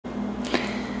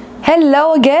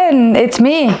Hello again, it's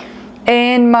me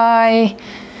in my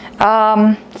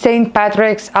St.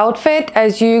 Patrick's outfit.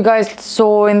 As you guys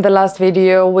saw in the last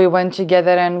video, we went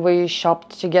together and we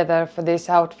shopped together for this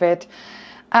outfit.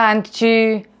 And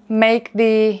to make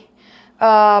the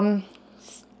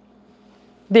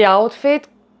outfit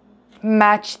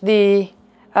match the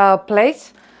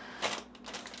place,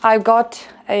 I got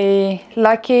a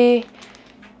lucky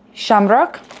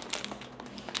shamrock.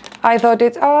 I thought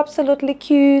it's absolutely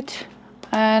cute,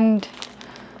 and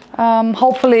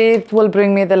hopefully it will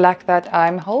bring me the luck that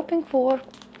I'm hoping for.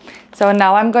 So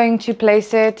now I'm going to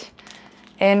place it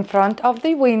in front of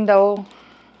the window.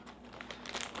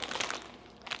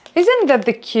 Isn't that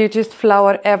the cutest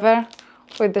flower ever,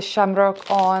 with the shamrock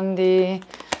on the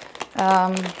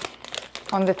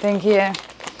thing here?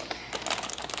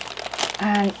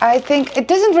 And I think it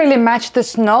doesn't really match the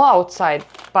snow outside,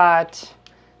 but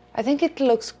I think it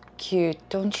looks cute,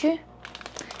 don't you?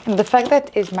 And the fact that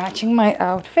it's matching my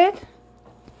outfit,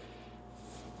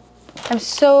 I'm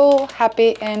so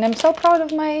happy and I'm so proud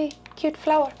of my cute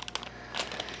flower.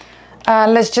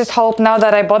 Let's just hope now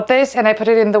that I bought this and I put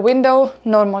it in the window,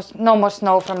 no more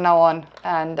snow from now on.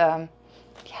 And yeah,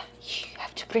 you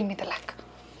have to bring me the luck.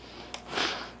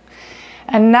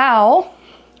 And now,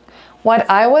 what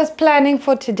I was planning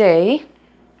for today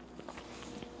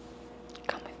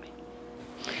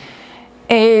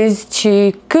is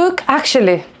to cook.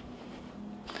 Actually,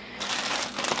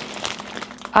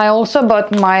 I also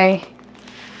bought my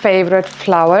favorite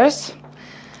flowers.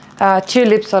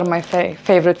 Tulips are my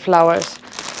favorite flowers,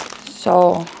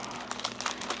 so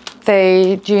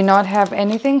they do not have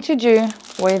anything to do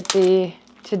with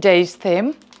today's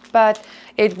theme, but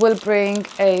it will bring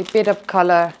a bit of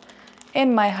color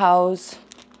in my house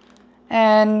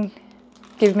and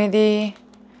give me the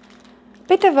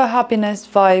bit of a happiness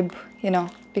vibe, you know,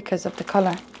 because of the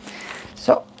color.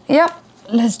 So yeah,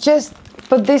 let's just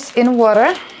put this in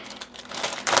water.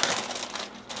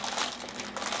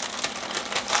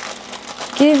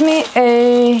 Give me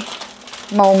a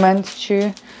moment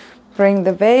to bring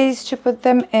the vase to put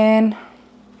them in.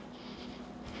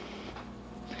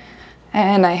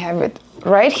 And I have it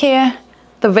right here.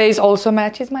 The vase also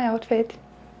matches my outfit.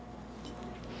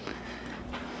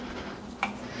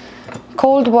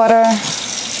 Cold water.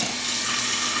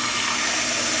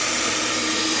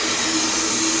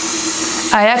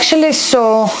 I actually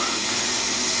saw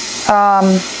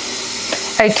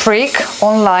a trick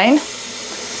online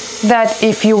that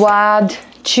if you add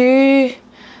 2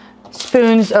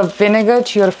 spoons of vinegar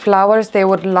to your flowers, they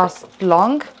would last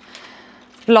longer.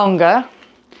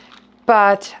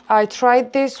 But I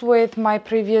tried this with my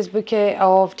previous bouquet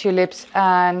of tulips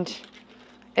and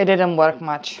it didn't work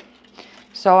much.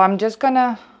 So I'm just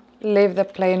gonna leave the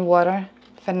plain water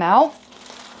for now.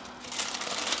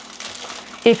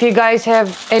 If you guys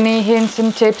have any hints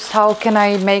and tips, how can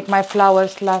I make my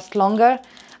flowers last longer?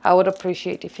 I would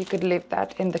appreciate if you could leave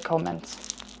that in the comments.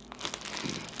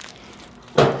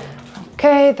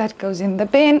 Okay, that goes in the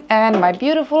bin, and my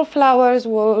beautiful flowers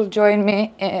will join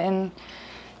me in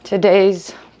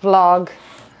today's vlog.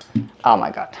 Oh my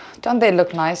god, don't they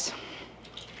look nice?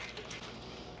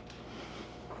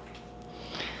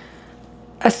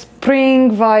 A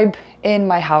spring vibe in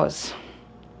my house.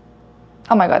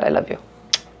 Oh my god, I love you.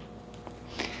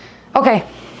 Okay.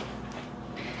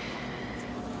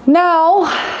 Now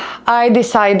I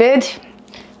decided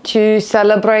to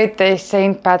celebrate the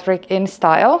St. Patrick in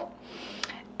style,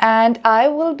 and I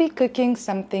will be cooking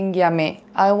something yummy.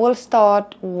 I will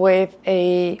start with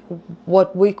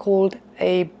what we called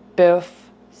a Boeuf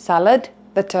salad.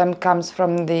 The term comes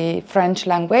from the French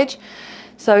language.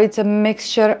 So it's a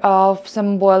mixture of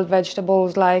some boiled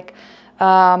vegetables like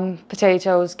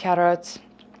potatoes, carrots,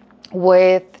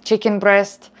 with chicken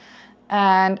breast,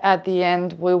 and at the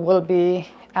end we will be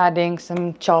adding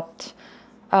some chopped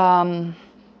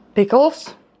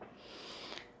pickles.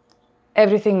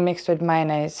 Everything mixed with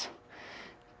mayonnaise.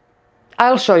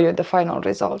 I'll show you the final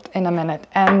result in a minute.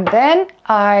 And then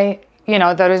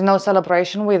there is no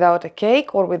celebration without a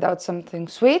cake or without something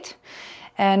sweet.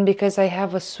 And because I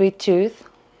have a sweet tooth,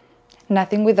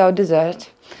 nothing without dessert,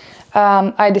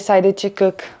 I decided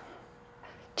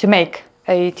to make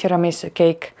a tiramisu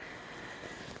cake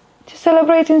to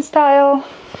celebrate in style.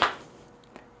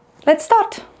 Let's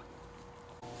start.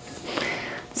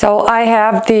 So I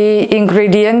have the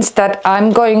ingredients that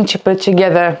I'm going to put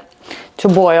together to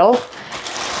boil.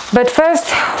 But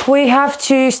first we have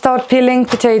to start peeling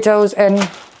potatoes and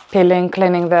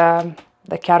cleaning the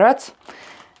carrots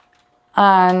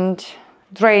and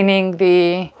draining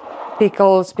the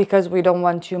pickles because we don't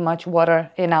want too much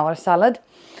water in our salad.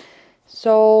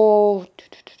 So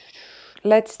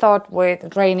let's start with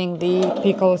draining the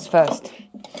pickles first.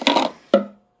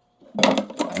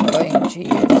 I'm going to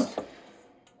use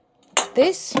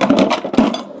this.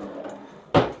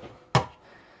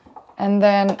 And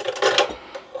then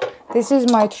this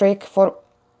is my trick for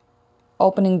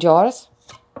opening jars.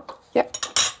 Yep.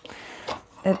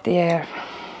 Let the air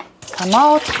come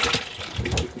out.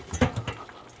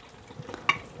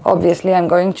 Obviously, I'm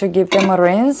going to give them a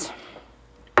rinse.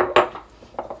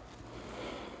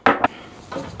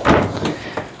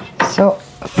 So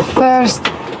first,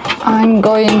 I'm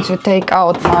going to take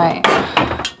out my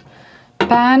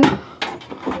pan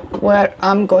where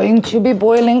I'm going to be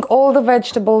boiling all the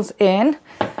vegetables in.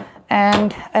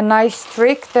 And a nice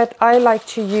trick that I like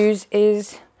to use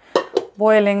is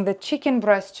boiling the chicken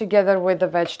breast together with the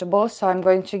vegetables. So I'm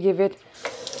going to give it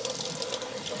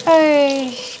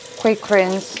a quick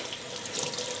rinse.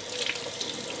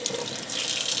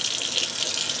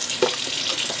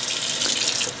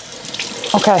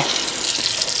 Okay,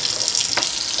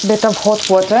 bit of hot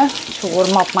water to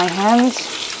warm up my hands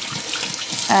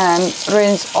and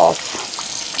rinse off.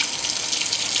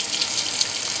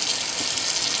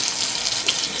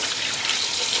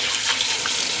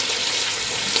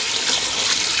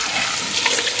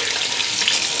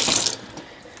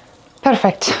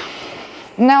 Perfect.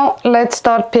 Now let's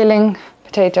start peeling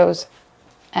potatoes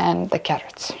and the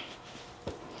carrots.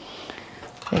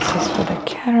 This is for the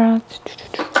carrots.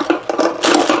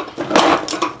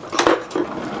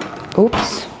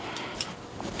 Oops.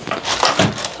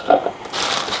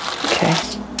 Okay.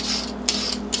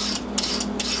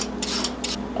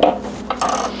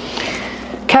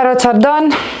 Carrots are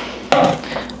done.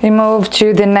 We move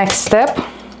to the next step,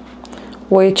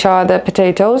 which are the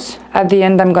potatoes. At the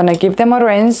end, I'm gonna give them a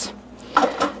rinse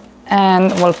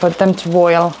and we'll put them to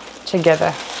boil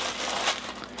together.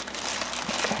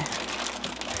 Okay.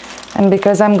 And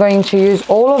because I'm going to use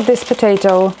all of this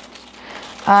potato,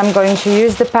 I'm going to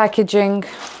use the packaging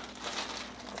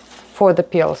for the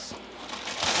peels.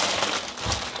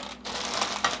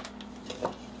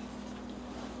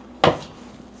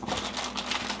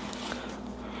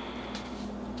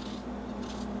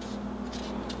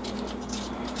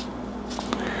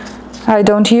 I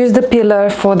don't use the peeler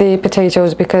for the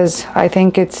potatoes because I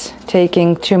think it's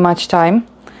taking too much time.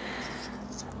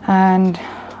 And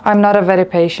I'm not a very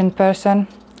patient person.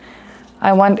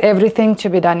 I want everything to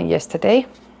be done yesterday.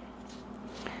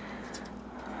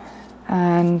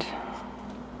 And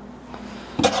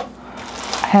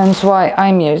hence why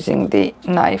I'm using the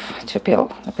knife to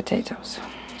peel the potatoes.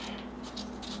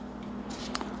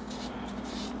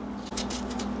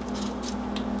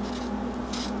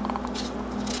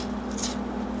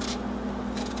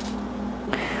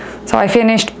 So I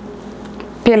finished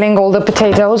peeling all the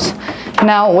potatoes.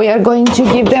 Now we are going to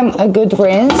give them a good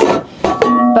rinse,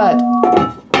 but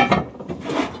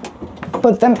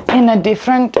put them in a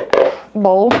different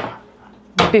bowl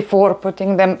before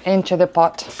putting them into the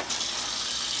pot.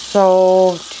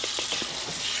 So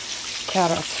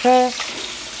carrots first.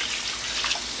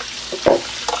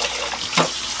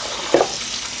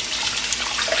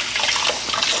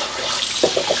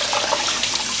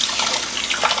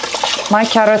 My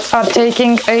carrots are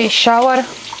taking a shower.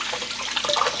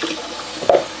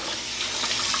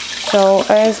 So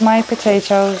as my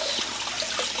potatoes.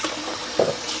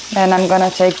 Then I'm gonna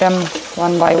take them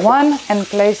one by one and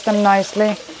place them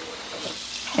nicely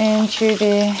into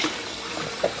the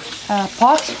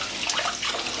pot.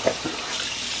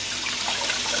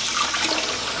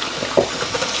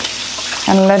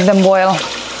 And let them boil.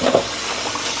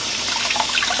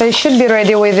 They should be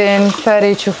ready within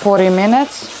 30 to 40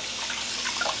 minutes.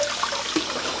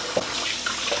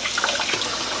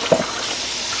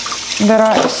 There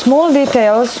are small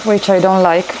details which I don't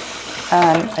like,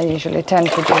 and I usually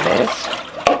tend to do this.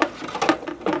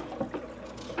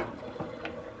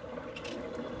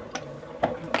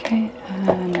 Okay,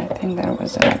 and I think there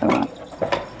was another one.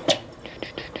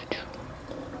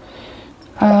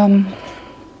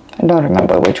 I don't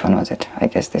remember which one was it. I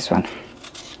guess this one.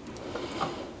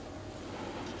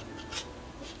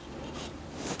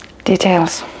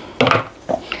 Details.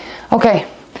 Okay,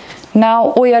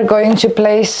 now we are going to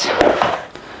place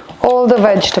all the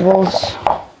vegetables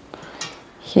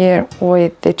here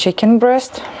with the chicken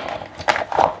breast.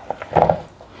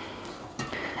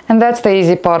 And that's the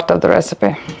easy part of the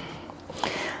recipe.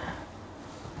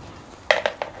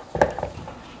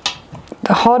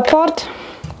 The hard part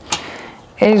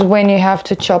is when you have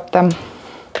to chop them,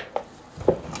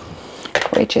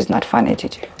 which is not funny to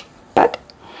do, but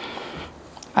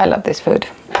I love this food.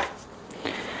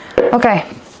 Okay,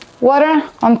 water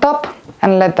on top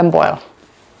and let them boil.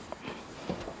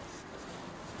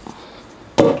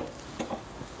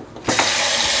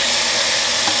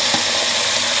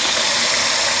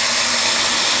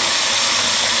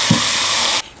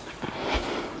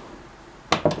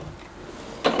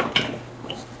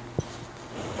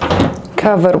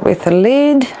 Cover with a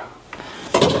lid.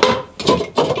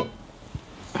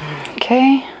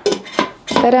 Okay,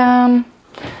 ta-da!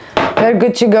 We're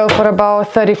good to go for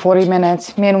about 30-40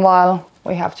 minutes. Meanwhile,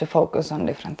 we have to focus on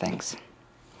different things.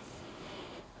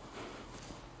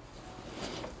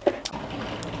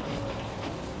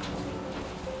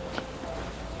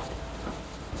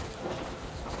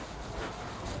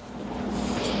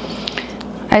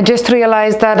 I just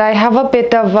realized that I have a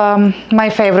bit of my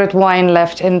favorite wine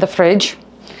left in the fridge.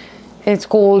 It's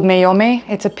called Meiomi.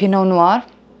 It's a Pinot Noir.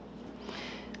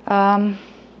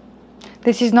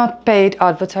 This is not paid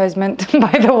advertisement,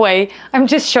 by the way. I'm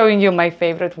just showing you my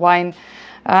favorite wine.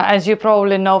 As you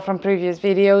probably know from previous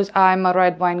videos, I'm a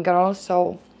red wine girl,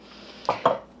 so...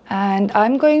 And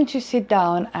I'm going to sit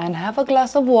down and have a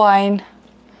glass of wine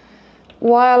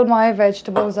while my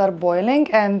vegetables are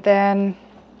boiling, and then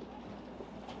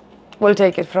we'll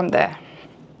take it from there.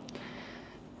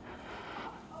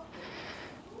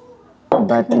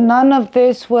 But none of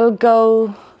this will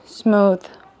go smooth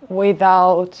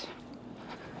without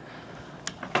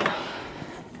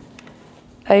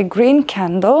a green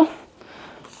candle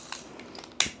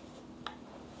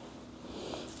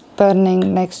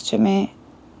burning next to me,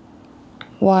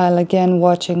 while again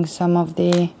watching some of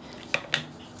my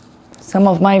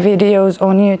videos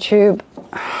on YouTube.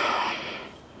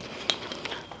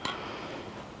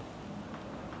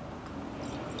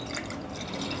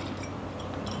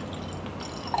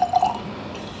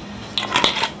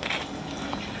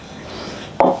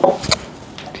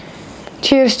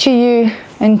 Cheers to you,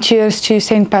 and cheers to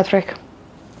St. Patrick.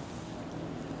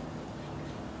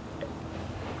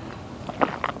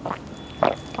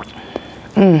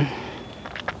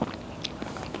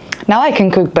 Now I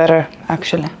can cook better,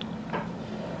 actually.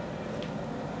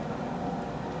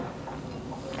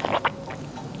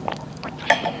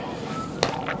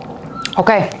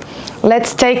 Okay,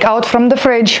 let's take out from the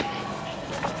fridge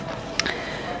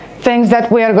things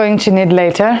that we are going to need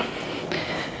later.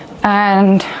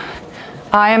 And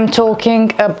I am talking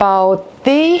about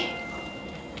the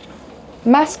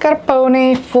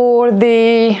mascarpone for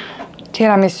the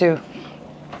tiramisu.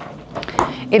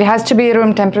 It has to be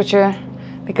room temperature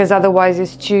because otherwise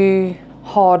it's too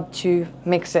hard to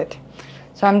mix it.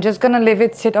 So I'm just gonna leave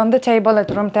it sit on the table at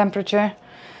room temperature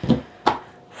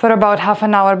for about half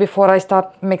an hour before I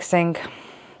start mixing.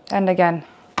 And again,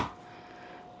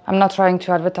 I'm not trying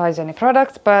to advertise any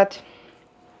products, but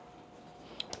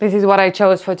this is what I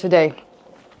chose for today.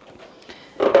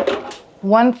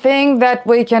 One thing that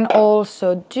we can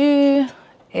also do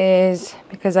is,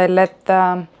 because I let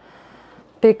the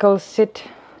pickles sit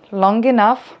long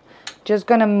enough, just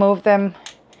gonna move them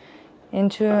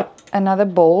into another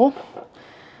bowl,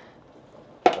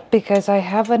 because I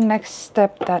have a next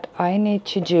step that I need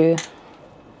to do.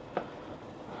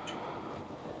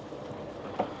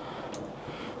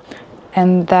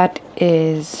 And that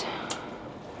is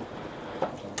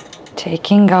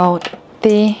taking out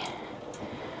the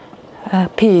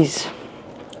peas,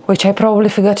 which I probably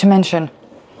forgot to mention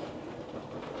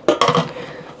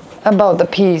about the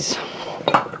peas.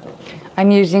 I'm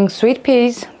using sweet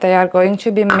peas. They are going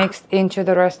to be mixed into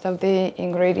the rest of the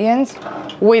ingredients,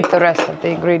 with the rest of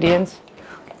the ingredients.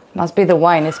 Must be the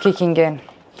wine is kicking in.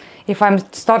 If I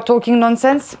start talking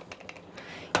nonsense,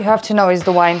 you have to know it's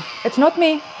the wine. It's not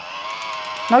me.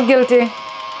 Not guilty.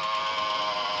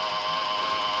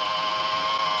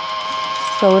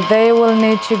 So they will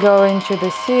need to go into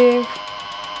the sieve.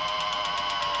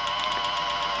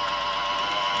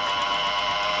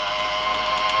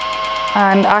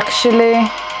 And actually,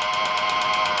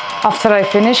 after I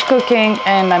finish cooking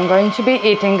and I'm going to be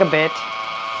eating a bit,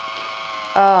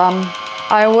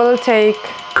 I will take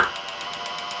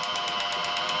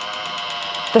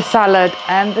the salad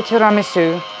and the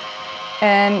tiramisu,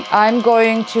 and I'm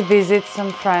going to visit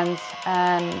some friends,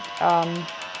 and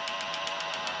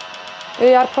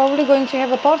we are probably going to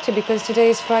have a party because today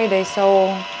is Friday,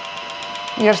 so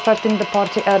we are starting the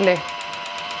party early.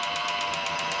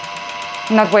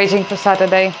 Not waiting for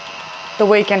Saturday. The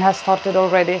weekend has started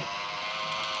already.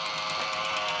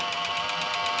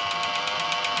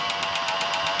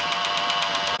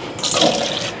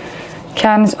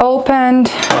 Cans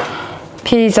opened.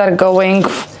 Peas are going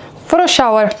for a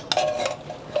shower.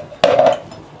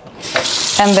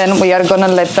 And then we are gonna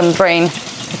let them drain,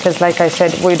 because like I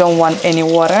said, we don't want any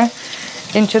water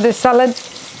into the salad,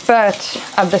 but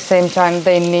at the same time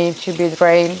they need to be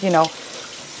drained, you know,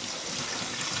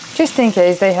 just in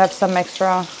case they have some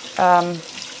extra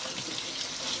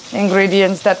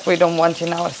ingredients that we don't want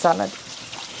in our salad.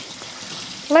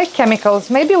 Like chemicals,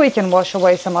 maybe we can wash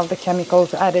away some of the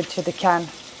chemicals added to the can.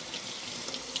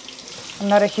 I'm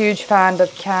not a huge fan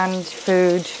of canned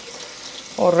food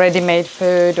or ready-made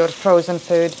food or frozen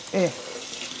food. Ugh.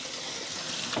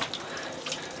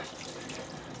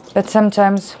 But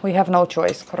sometimes we have no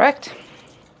choice, correct?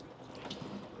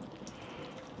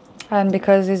 And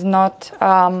because it's not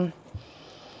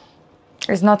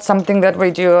something that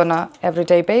we do on an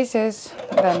everyday basis,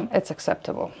 then it's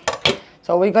acceptable.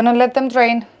 So we're gonna let them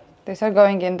drain. These are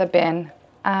going in the bin,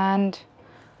 and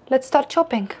let's start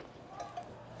chopping.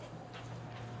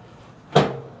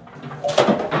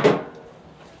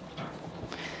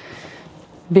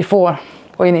 Before,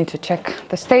 we need to check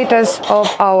the status of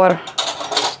our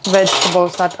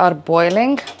vegetables that are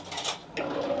boiling.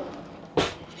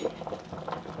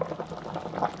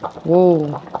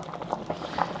 Whoa.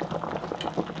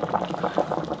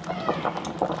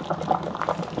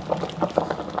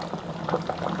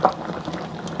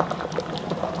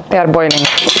 They are boiling.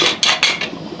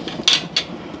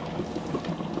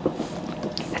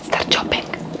 Let's start chopping.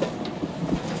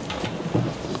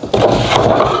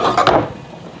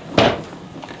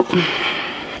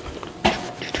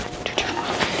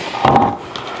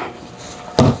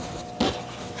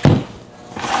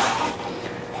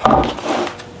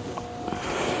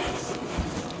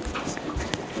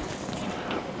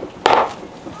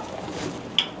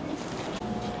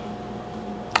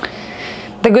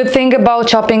 The good thing about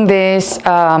chopping these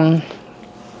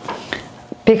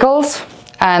pickles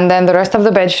and then the rest of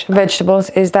the vegetables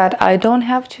is that I don't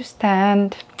have to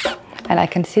stand, and I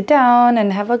can sit down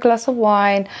and have a glass of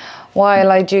wine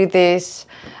while I do this.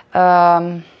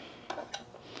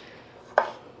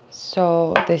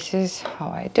 So this is how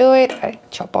I do it. I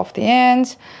chop off the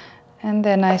ends and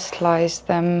then I slice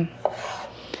them.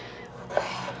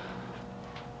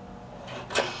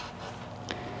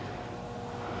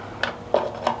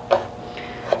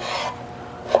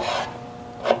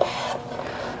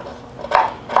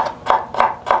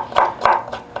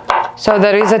 So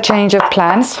there is a change of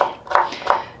plans.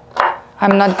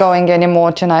 I'm not going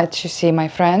anymore tonight to see my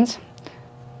friends,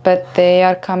 but they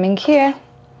are coming here,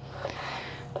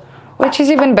 which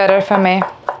is even better for me.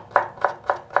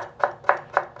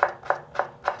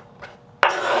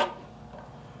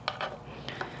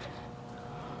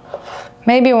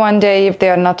 Maybe one day, if they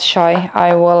are not shy,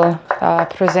 I will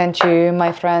present you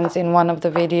my friends in one of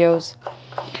the videos.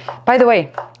 By the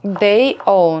way, they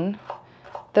own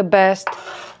the best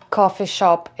coffee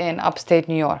shop in upstate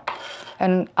New York,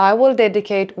 and I will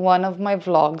dedicate one of my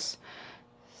vlogs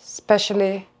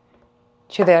especially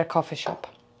to their coffee shop.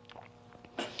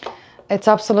 It's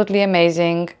absolutely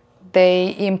amazing.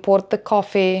 They import the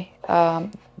coffee,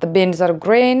 the beans are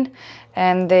green,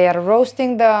 and they are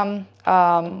roasting the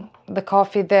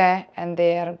coffee there, and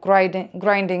they are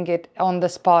grinding it on the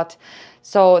spot,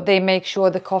 so they make sure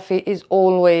the coffee is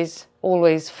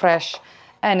always fresh,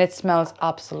 and it smells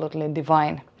absolutely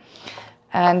divine.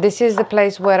 And this is the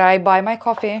place where I buy my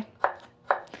coffee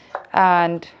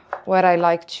and where I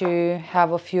like to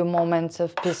have a few moments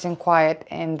of peace and quiet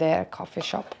in their coffee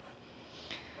shop.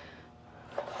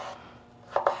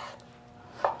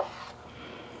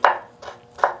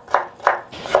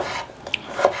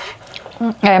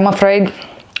 I am afraid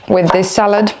with this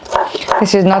salad,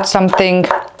 this is not something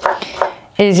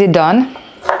easy done.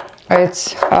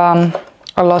 It's a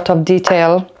lot of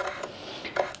detail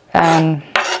and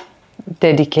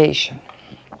dedication,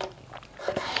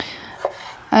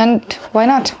 and why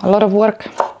not, a lot of work,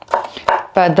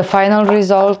 but the final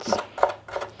result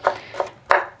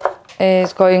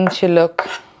is going to look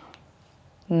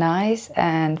nice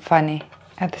and funny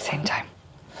at the same time.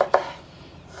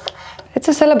 It's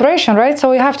a celebration, right? So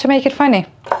we have to make it funny.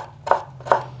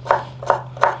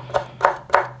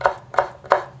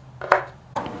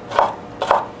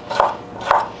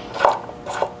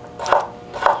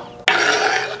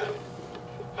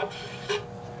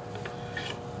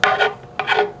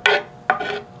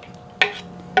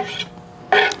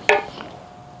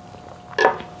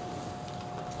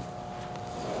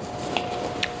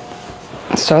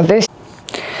 So this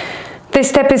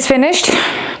step is finished.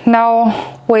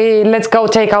 Now let's go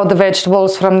take out the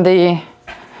vegetables from the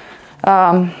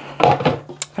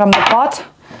pot.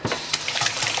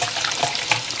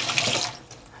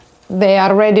 They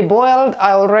are ready boiled.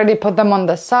 I already put them on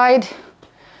the side.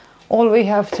 All we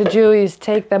have to do is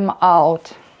take them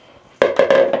out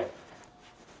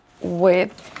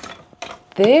with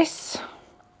this.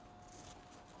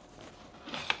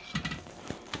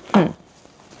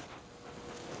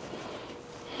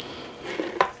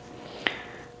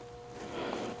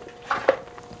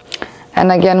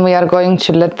 And again, we are going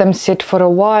to let them sit for a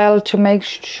while to make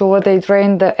sure they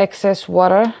drain the excess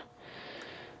water.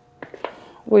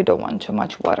 We don't want too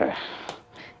much water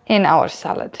in our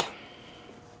salad.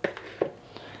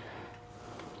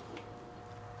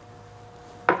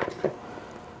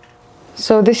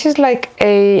 So this is like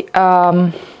a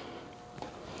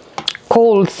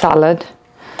cold salad.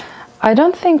 I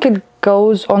don't think it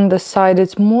goes on the side.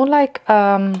 It's more like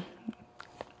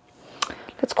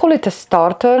let's call it a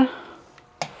starter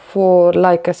for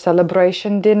like a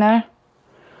celebration dinner.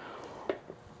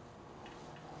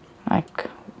 Like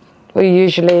we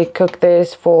usually cook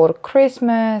this for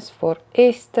Christmas, for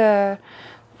Easter,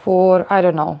 for, I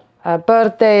don't know,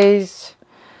 birthdays,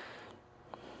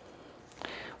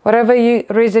 whatever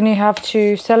reason you have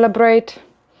to celebrate.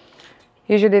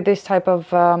 Usually this type of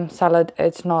salad,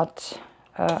 it's not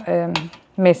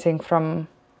missing from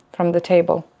the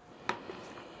table.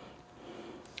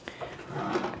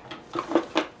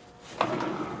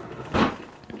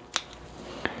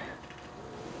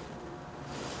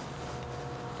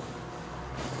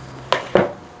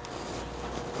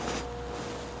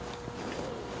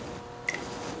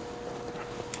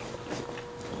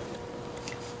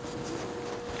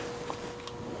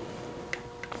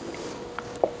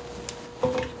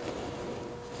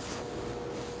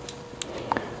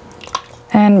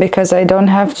 And because I don't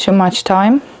have too much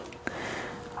time,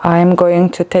 I'm going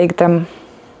to take them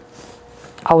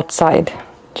outside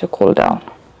to cool down.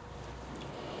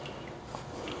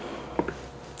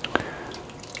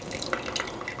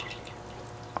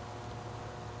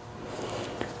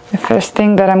 The first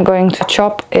thing that I'm going to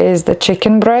chop is the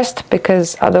chicken breast,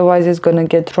 because otherwise it's going to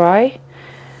get dry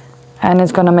and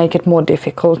it's going to make it more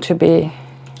difficult to be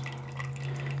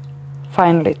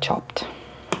finely chopped.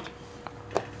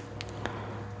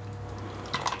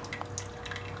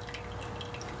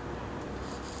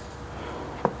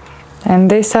 And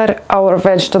these are our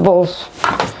vegetables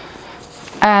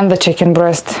and the chicken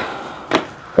breast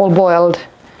all boiled,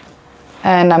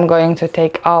 and I'm going to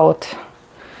take out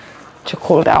to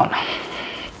cool down.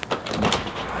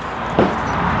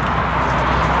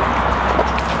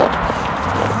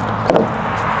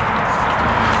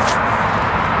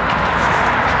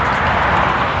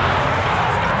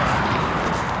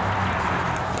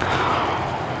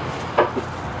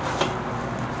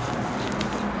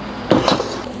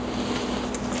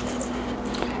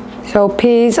 So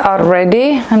peas are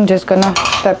ready. I'm just gonna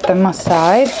step them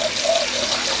aside.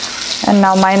 And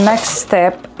now my next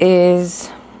step is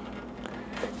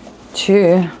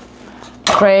to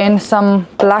drain some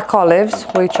black olives,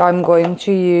 which I'm going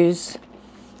to use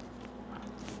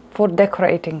for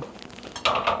decorating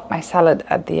my salad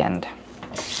at the end.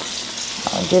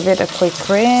 I'll give it a quick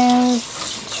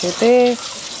rinse to this.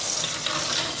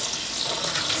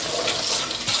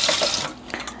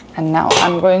 And now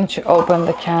I'm going to open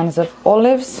the cans of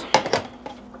olives.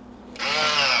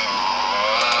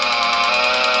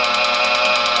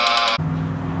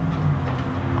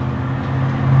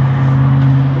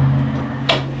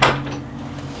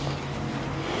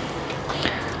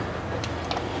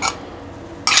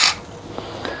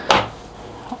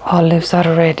 Olives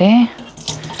are ready.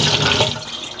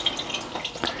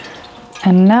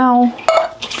 And now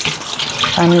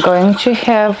I'm going to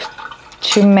have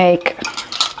to make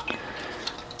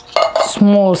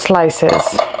small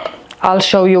slices. I'll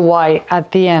show you why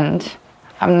at the end.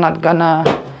 I'm not gonna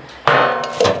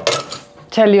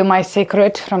tell you my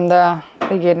secret from the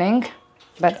beginning,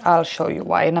 but I'll show you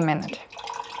why in a minute.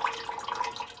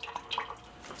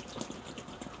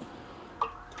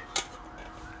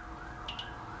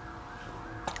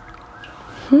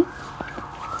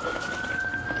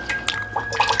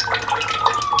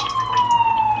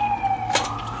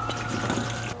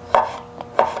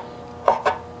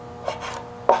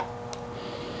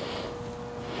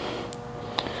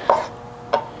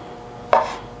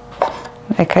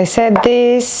 Like I said,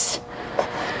 this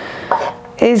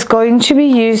is going to be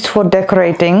used for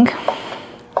decorating,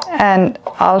 and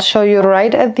I'll show you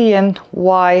right at the end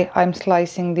why I'm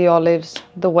slicing the olives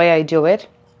the way I do it.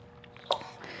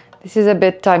 This is a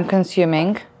bit time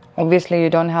consuming. Obviously you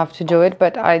don't have to do it,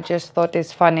 but I just thought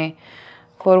it's funny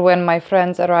for when my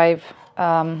friends arrive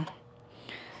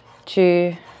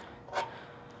to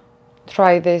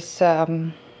try this,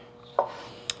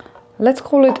 let's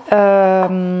call it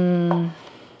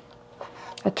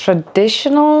a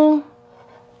traditional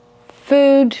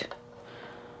food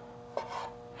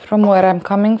from where I'm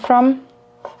coming from.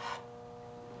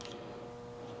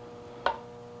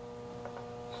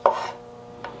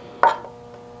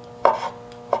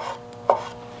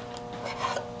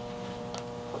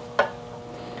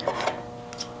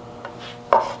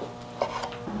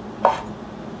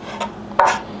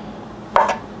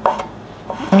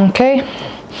 Okay,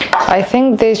 I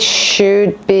think this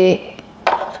should be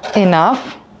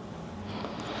enough.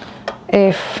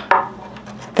 If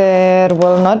there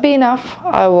will not be enough,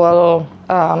 I will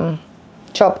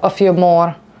chop a few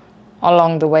more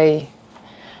along the way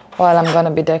while I'm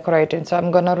gonna be decorating. So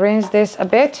I'm gonna rinse this a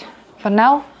bit for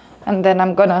now, and then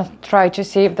I'm gonna try to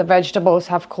see if the vegetables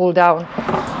have cooled down.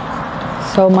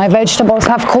 So my vegetables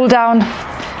have cooled down.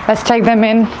 Let's take them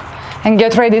in and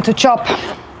get ready to chop.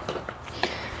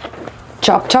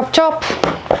 Chop, chop, chop.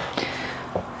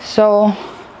 So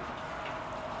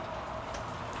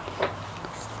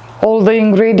all the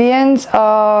ingredients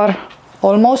are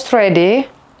almost ready.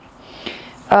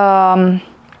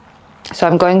 So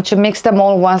I'm going to mix them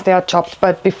all once they are chopped,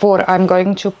 but before I'm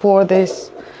going to pour this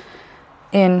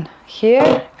in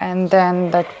here, and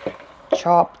then the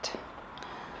chopped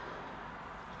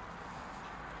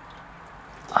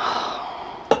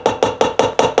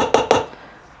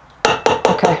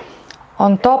okay,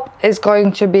 on top is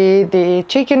going to be the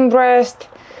chicken breast,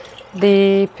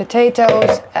 the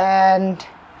potatoes, and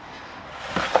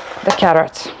the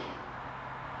carrots.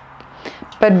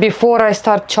 But before I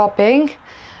start chopping,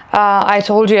 I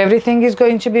told you everything is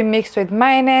going to be mixed with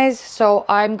mayonnaise, so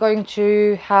I'm going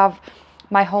to have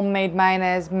my homemade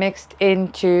mayonnaise mixed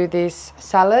into this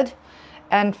salad.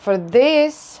 And for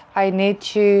this I need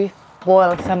to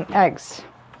boil some eggs.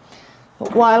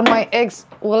 While my eggs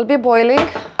will be boiling,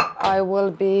 I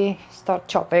will be start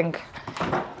chopping.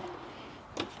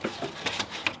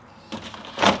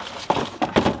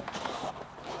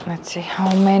 Let's see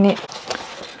how many.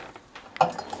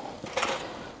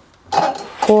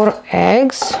 4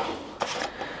 eggs,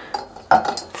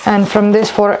 and from these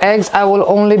 4 eggs I will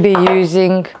only be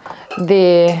using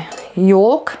the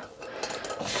yolk,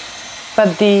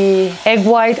 but the egg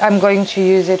white I'm going to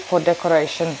use it for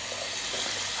decoration.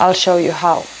 I'll show you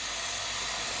how.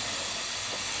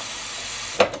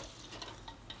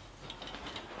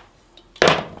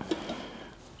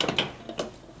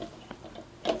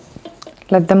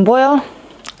 Let them boil.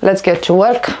 Let's get to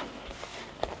work.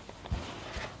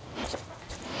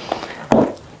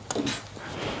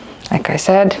 Like I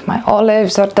said, my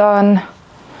olives are done,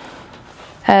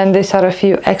 and these are a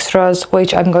few extras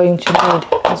which I'm going to need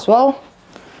as well.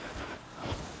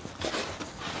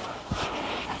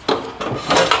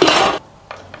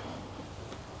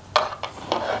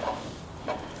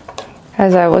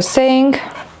 As I was saying,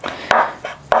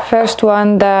 first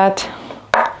one that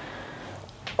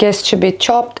gets to be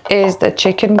chopped is the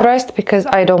chicken breast, because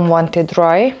I don't want it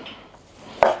dry.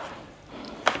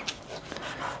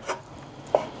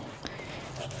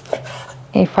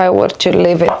 If I were to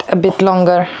leave it a bit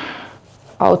longer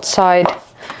outside,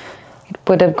 it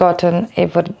would have gotten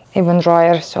even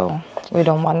drier, so we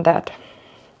don't want that.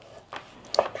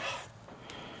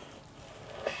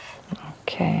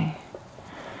 Okay.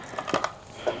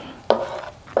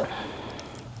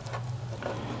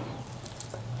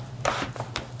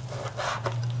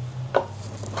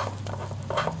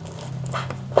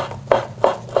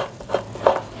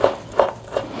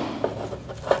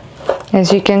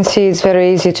 As you can see, it's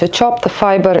very easy to chop. The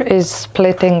fiber is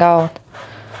splitting out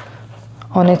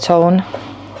on its own.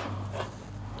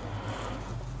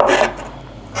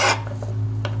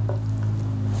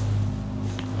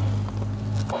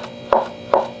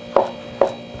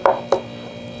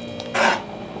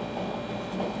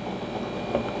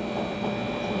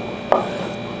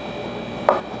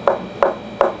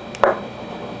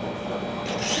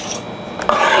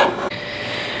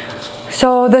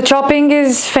 So the chopping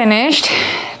is finished.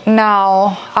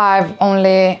 Now I've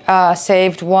only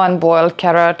saved 1 boiled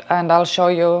carrot, and I'll show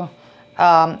you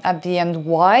at the end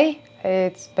why.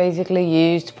 It's basically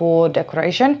used for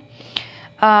decoration.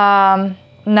 Now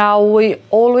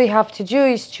all we have to do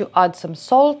is to add some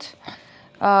salt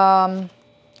and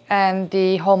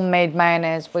the homemade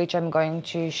mayonnaise, which I'm going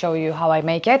to show you how I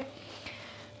make it.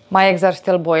 My eggs are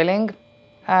still boiling,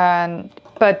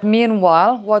 but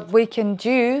meanwhile what we can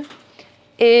do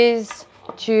is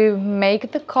to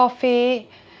make the coffee,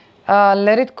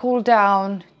 let it cool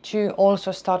down, to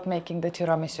also start making the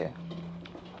tiramisu.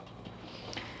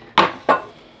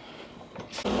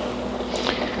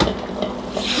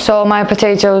 So my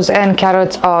potatoes and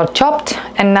carrots are chopped,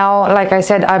 and now, like I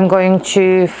said, I'm going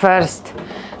to first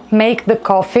make the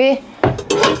coffee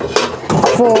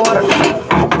for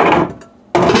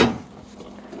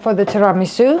the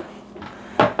tiramisu.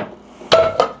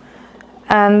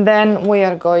 And then we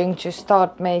are going to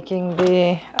start making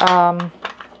the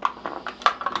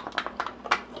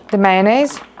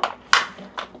mayonnaise.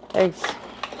 Eggs,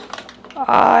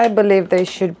 I believe they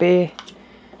should be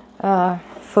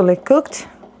fully cooked.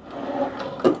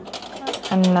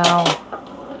 And now,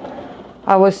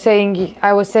 I was saying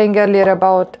earlier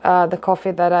about the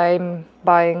coffee that I'm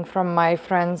buying from my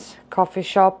friend's coffee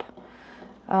shop.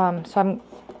 So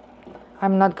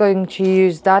I'm not going to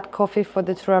use that coffee for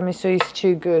the tiramisu. It's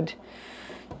too good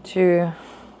to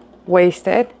waste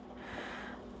it.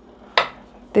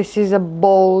 This is a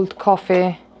bold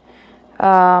coffee,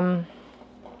 so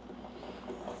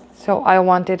I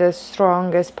want it as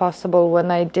strong as possible when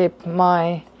I dip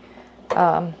my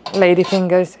lady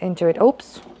fingers into it.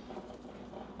 Oops.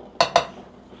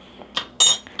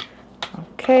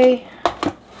 Okay.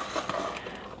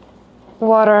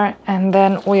 Water, and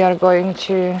then we are going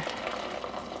to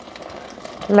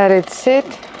let it sit.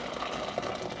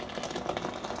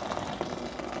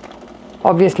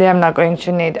 Obviously, I'm not going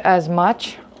to need as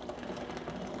much.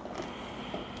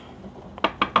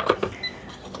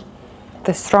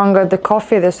 The stronger the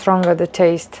coffee, the stronger the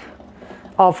taste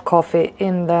of coffee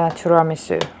in the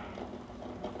tiramisu.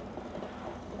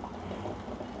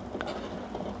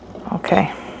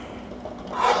 Okay.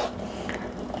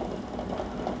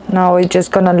 Now we're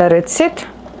just gonna let it sit.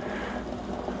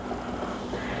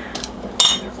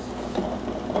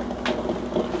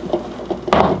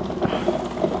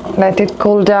 Let it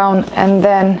cool down, and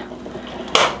then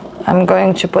I'm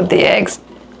going to put the eggs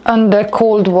under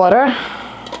cold water.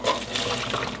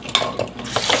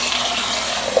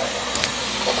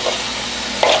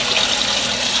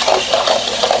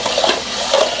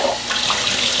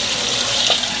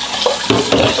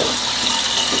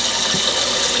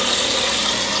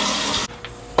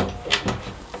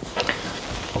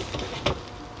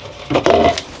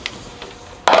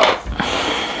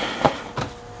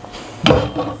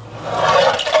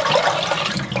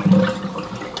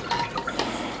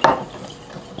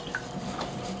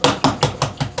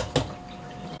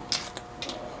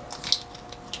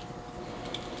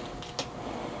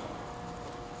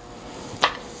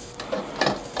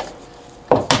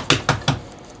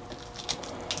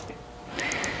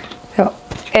 So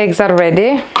eggs are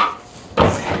ready.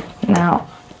 Now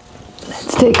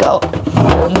let's take out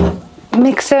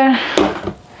mixer,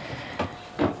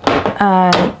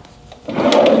 and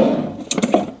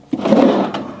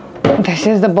this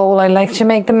is the bowl I like to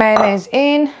make the mayonnaise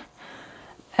in,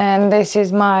 and this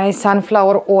is my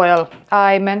sunflower oil.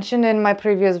 I mentioned in my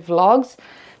previous vlogs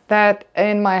that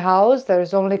in my house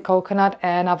there's only coconut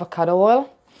and avocado oil.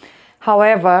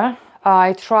 However,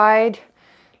 I tried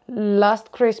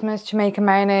last Christmas to make a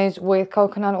mayonnaise with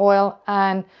coconut oil,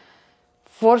 and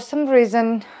for some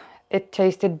reason it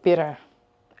tasted bitter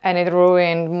and it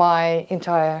ruined my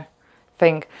entire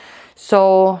thing.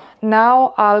 So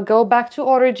now I'll go back to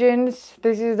origins.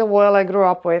 This is the oil I grew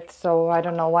up with, so I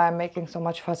don't know why I'm making so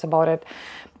much fuss about it,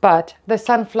 but the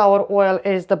sunflower oil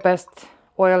is the best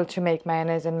oil to make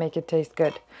mayonnaise and make it taste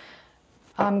good.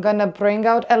 I'm gonna bring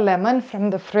out a lemon from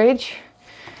the fridge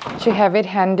to have it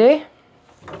handy.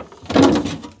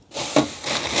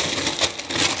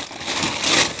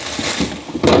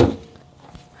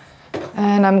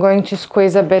 And I'm going to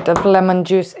squeeze a bit of lemon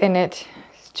juice in it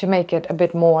to make it a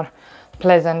bit more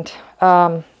pleasant.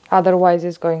 Otherwise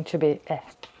it's going to be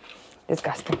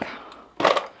disgusting.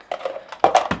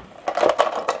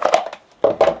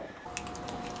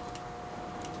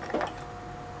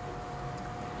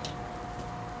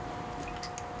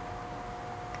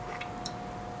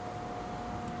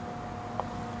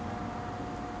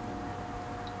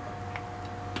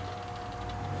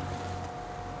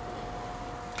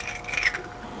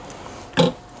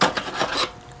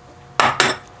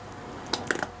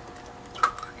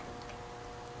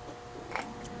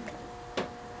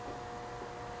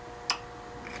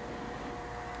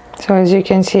 So as you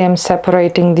can see, I'm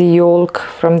separating the yolk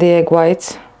from the egg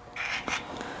whites,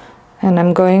 and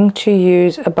I'm going to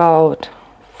use about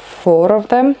 4 of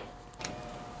them.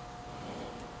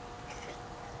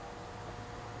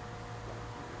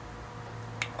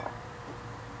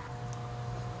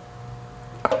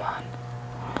 Come on.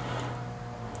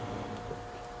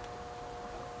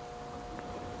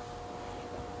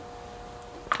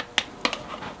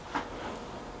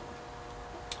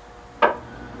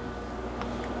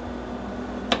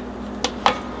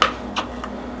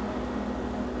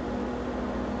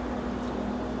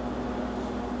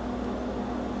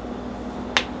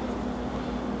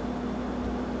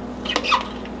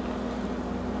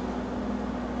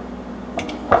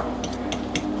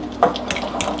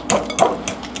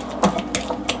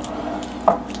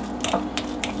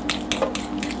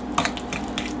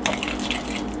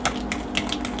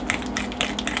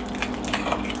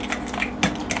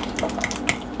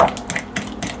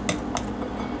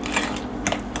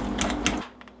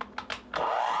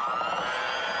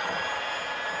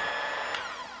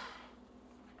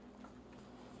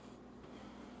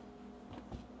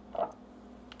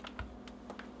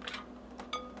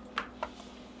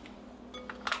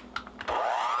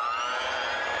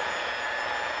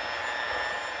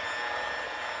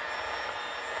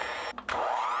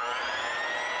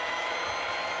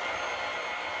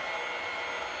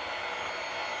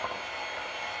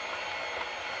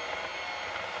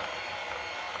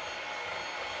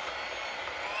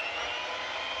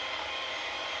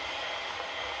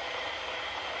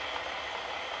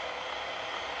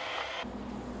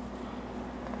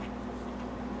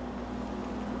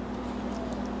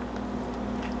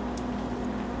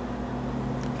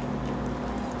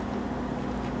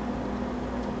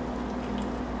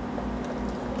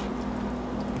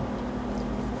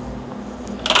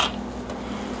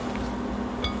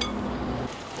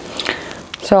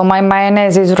 So my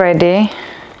mayonnaise is ready.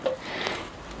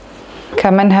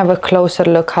 Come and have a closer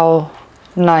look how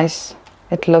nice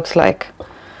it looks like,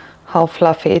 how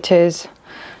fluffy it is.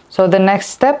 So the next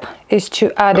step is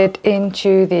to add it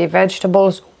into the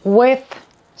vegetables with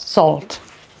salt.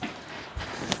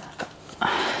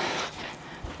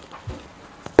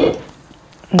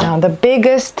 Now the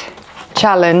biggest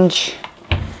challenge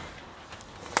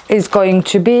is going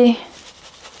to be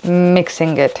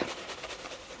mixing it.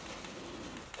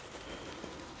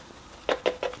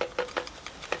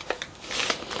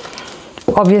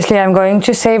 Obviously I'm going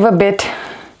to save a bit,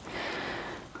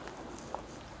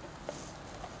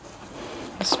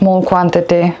 small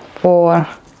quantity for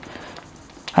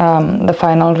the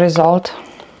final result.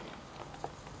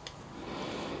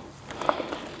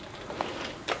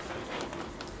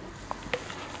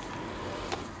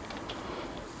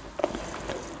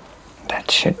 That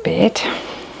should be it.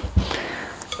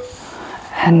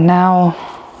 And now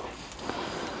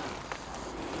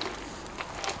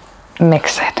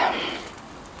mix it.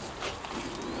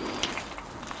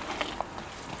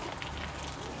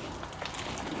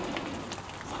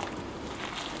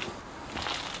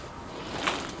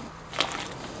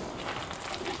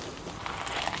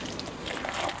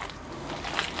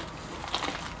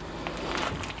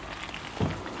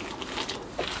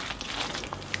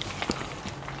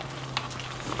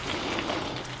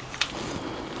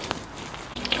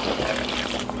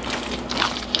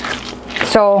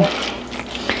 So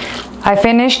I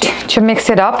finished to mix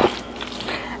it up,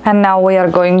 and now we are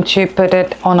going to put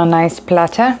it on a nice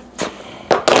platter.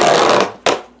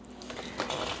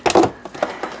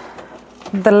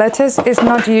 The lettuce is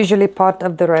not usually part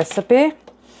of the recipe,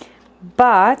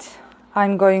 but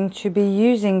I'm going to be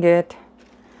using it.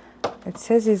 It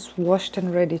says it's washed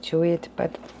and ready to eat,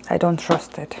 but I don't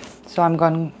trust it, so I'm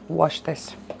going to wash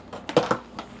this.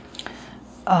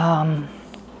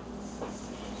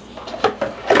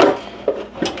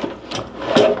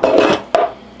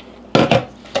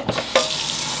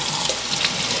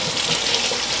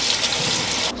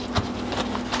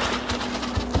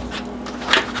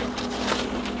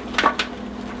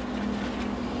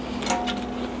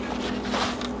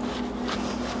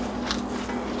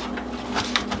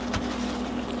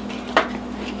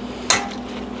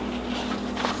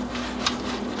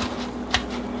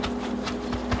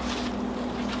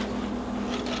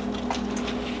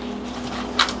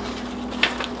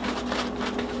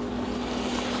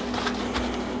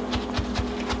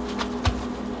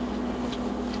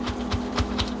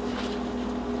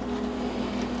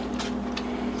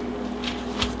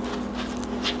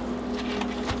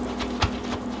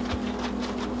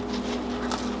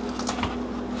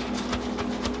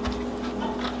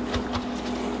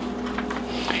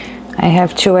 I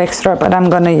have 2 extra, but I'm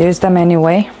gonna use them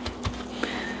anyway.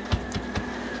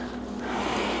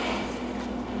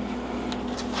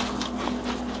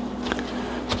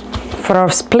 For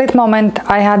a split moment,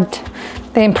 I had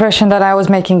the impression that I was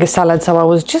making a salad, so I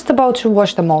was just about to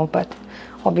wash them all, but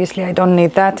obviously I don't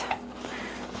need that.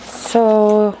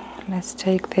 So let's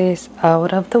take this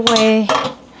out of the way.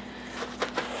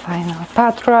 Final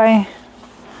pat dry.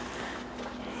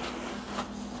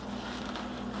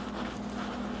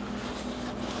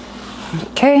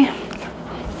 Okay,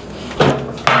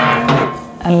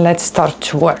 and let's start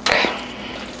to work.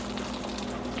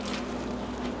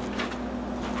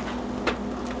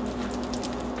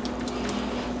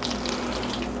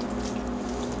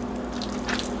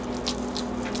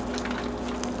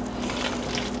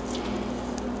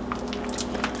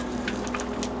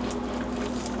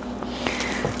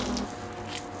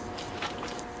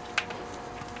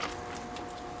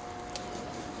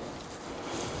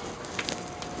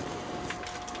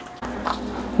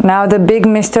 Now the big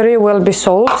mystery will be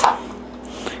salt.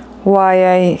 Why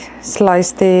I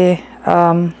sliced the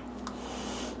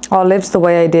olives the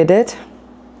way I did it.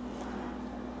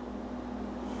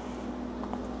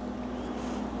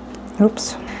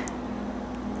 Oops.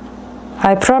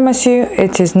 I promise you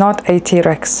it is not a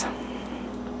T-Rex.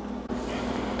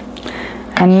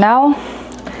 And now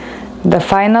the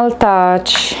final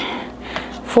touch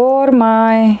for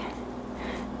my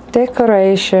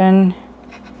decoration.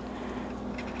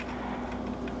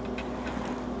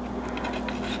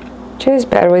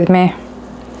 Just bear with me.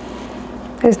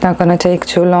 It's not gonna take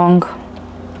too long.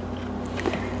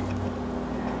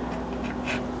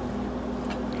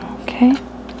 Okay.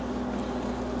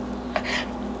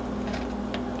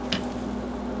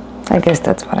 I guess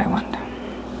that's what I want.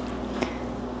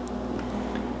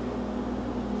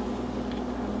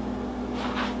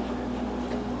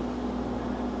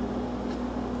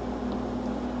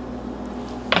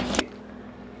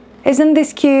 Isn't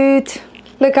this cute?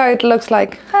 Look how it looks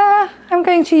like. I'm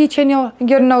going to eat in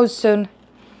your nose soon.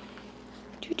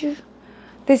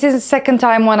 This is the second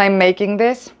time when I'm making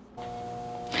this.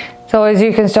 So as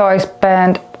you can see, I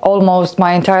spent almost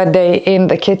my entire day in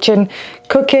the kitchen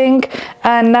cooking,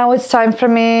 and now it's time for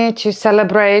me to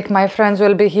celebrate. My friends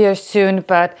will be here soon,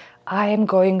 but I am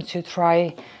going to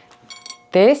try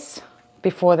this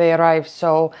before they arrive.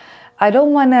 So I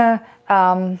don't want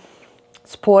to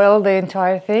spoil the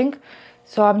entire thing.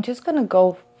 So I'm just gonna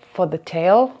go for the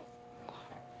tail.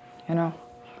 You know,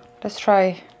 let's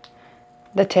try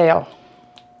the tail.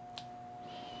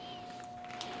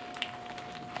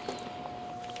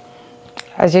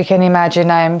 As you can imagine,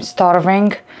 I'm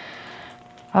starving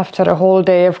after a whole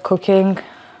day of cooking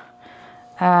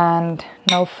and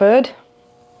no food.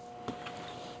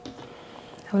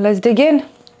 So let's dig in.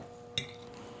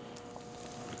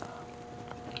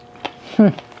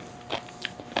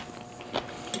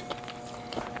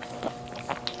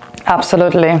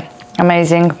 Absolutely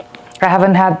amazing. I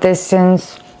haven't had this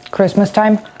since Christmas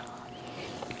time.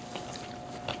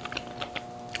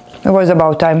 It was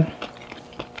about time.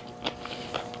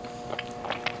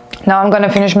 Now I'm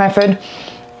gonna finish my food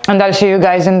and I'll see you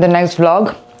guys in the next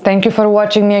vlog. Thank you for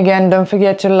watching me again. Don't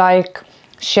forget to like,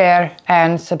 share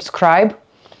and subscribe.